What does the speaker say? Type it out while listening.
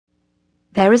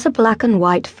There is a black and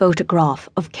white photograph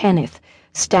of Kenneth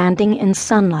standing in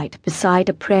sunlight beside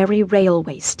a prairie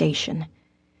railway station.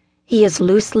 He is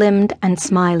loose-limbed and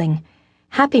smiling,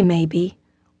 happy maybe,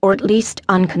 or at least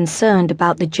unconcerned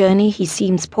about the journey he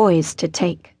seems poised to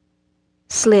take.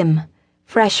 Slim,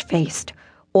 fresh-faced,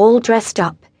 all dressed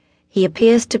up, he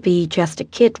appears to be just a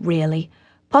kid really,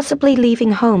 possibly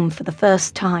leaving home for the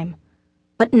first time.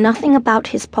 But nothing about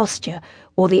his posture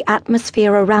or the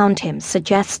atmosphere around him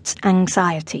suggests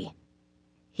anxiety.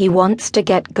 He wants to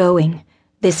get going,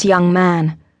 this young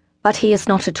man, but he is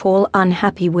not at all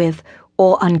unhappy with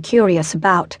or uncurious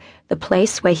about the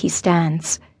place where he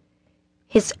stands.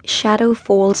 His shadow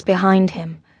falls behind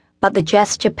him, but the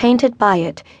gesture painted by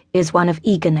it is one of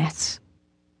eagerness.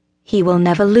 He will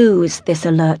never lose this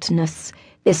alertness,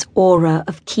 this aura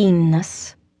of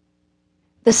keenness.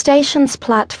 The station's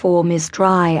platform is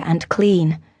dry and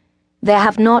clean. There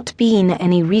have not been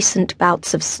any recent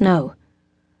bouts of snow,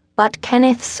 but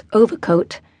Kenneth's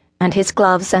overcoat and his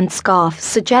gloves and scarf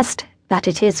suggest that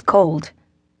it is cold.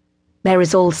 There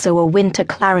is also a winter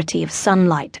clarity of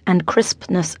sunlight and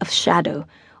crispness of shadow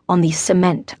on the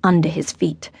cement under his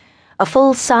feet, a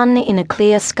full sun in a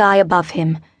clear sky above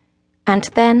him, and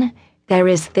then there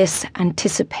is this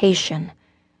anticipation,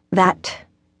 that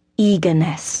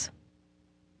eagerness.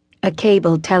 A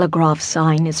cable telegraph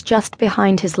sign is just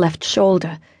behind his left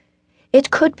shoulder. It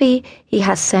could be he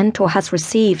has sent or has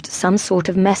received some sort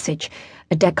of message,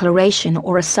 a declaration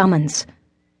or a summons.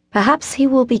 Perhaps he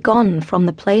will be gone from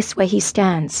the place where he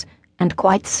stands, and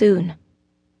quite soon.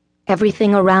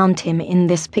 Everything around him in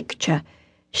this picture,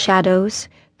 shadows,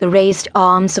 the raised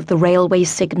arms of the railway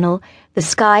signal, the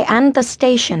sky and the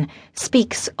station,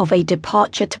 speaks of a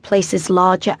departure to places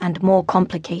larger and more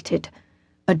complicated,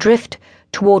 a drift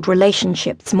toward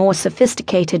relationships more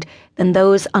sophisticated than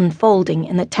those unfolding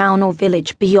in the town or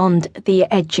village beyond the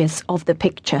edges of the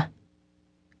picture.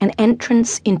 An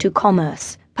entrance into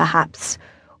commerce, perhaps,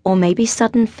 or maybe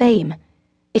sudden fame.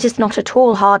 It is not at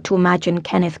all hard to imagine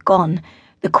Kenneth gone,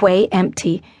 the quay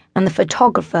empty, and the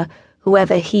photographer,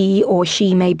 whoever he or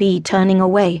she may be, turning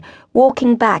away,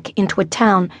 walking back into a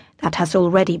town that has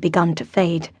already begun to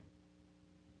fade.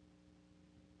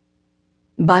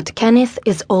 But Kenneth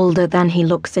is older than he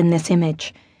looks in this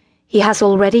image. He has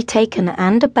already taken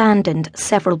and abandoned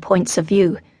several points of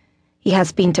view. He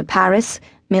has been to Paris,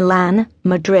 Milan,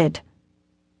 Madrid.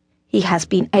 He has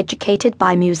been educated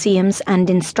by museums and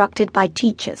instructed by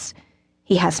teachers.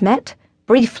 He has met,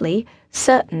 briefly,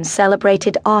 certain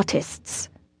celebrated artists.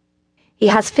 He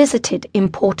has visited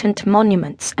important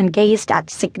monuments and gazed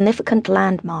at significant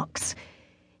landmarks.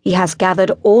 He has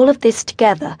gathered all of this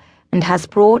together and has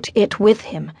brought it with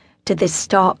him to this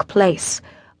stark place,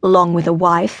 along with a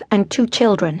wife and 2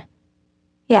 children.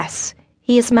 Yes,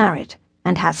 he is married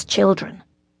and has children.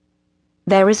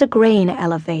 There is a grain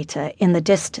elevator in the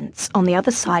distance on the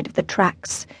other side of the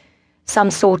tracks. Some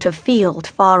sort of field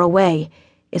far away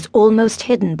is almost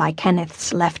hidden by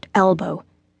Kenneth's left elbow.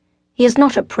 He is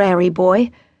not a prairie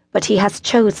boy, but he has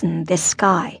chosen this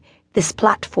sky, this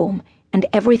platform, and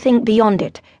everything beyond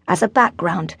it as a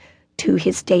background to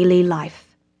his daily life,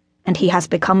 and he has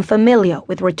become familiar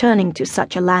with returning to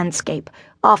such a landscape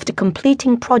after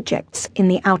completing projects in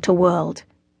the outer world.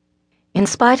 In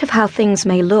spite of how things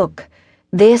may look,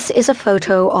 this is a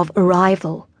photo of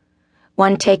arrival,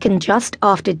 one taken just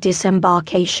after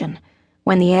disembarkation,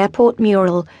 when the airport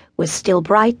mural was still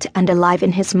bright and alive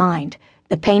in his mind,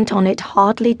 the paint on it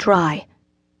hardly dry.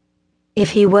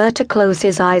 If he were to close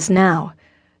his eyes now,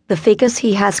 the figures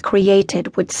he has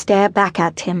created would stare back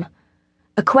at him,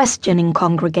 a questioning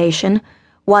congregation,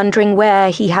 wondering where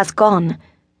he has gone.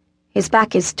 His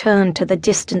back is turned to the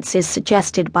distances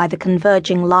suggested by the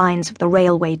converging lines of the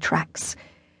railway tracks.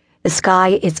 The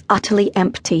sky is utterly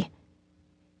empty.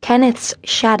 Kenneth's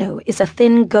shadow is a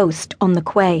thin ghost on the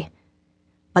quay,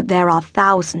 but there are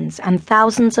thousands and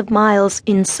thousands of miles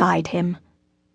inside him.